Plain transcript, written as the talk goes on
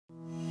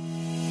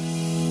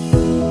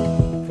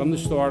From the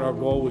start, our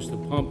goal was to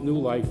pump new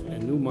life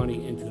and new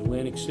money into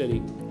Atlantic City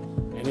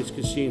and its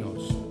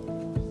casinos.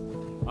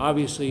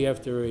 Obviously,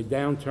 after a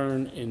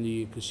downturn in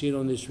the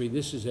casino industry,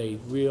 this is a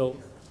real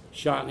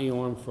shot in the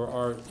arm for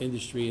our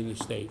industry in the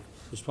state.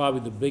 It's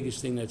probably the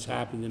biggest thing that's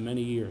happened in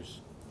many years.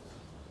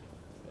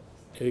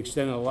 It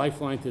extended a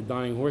lifeline to the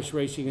dying horse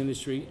racing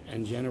industry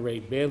and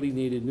generate badly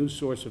needed new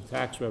source of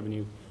tax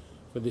revenue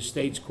for the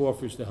state's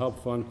coffers to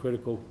help fund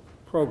critical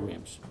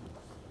programs.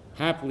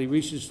 Happily,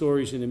 recent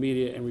stories in the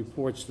media and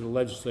reports to the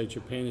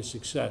legislature paint a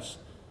success.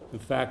 In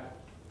fact,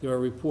 there are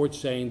reports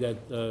saying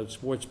that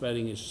sports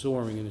betting is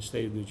soaring in the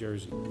state of New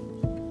Jersey,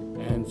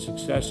 and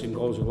success and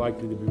goals are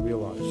likely to be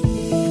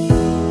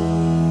realized.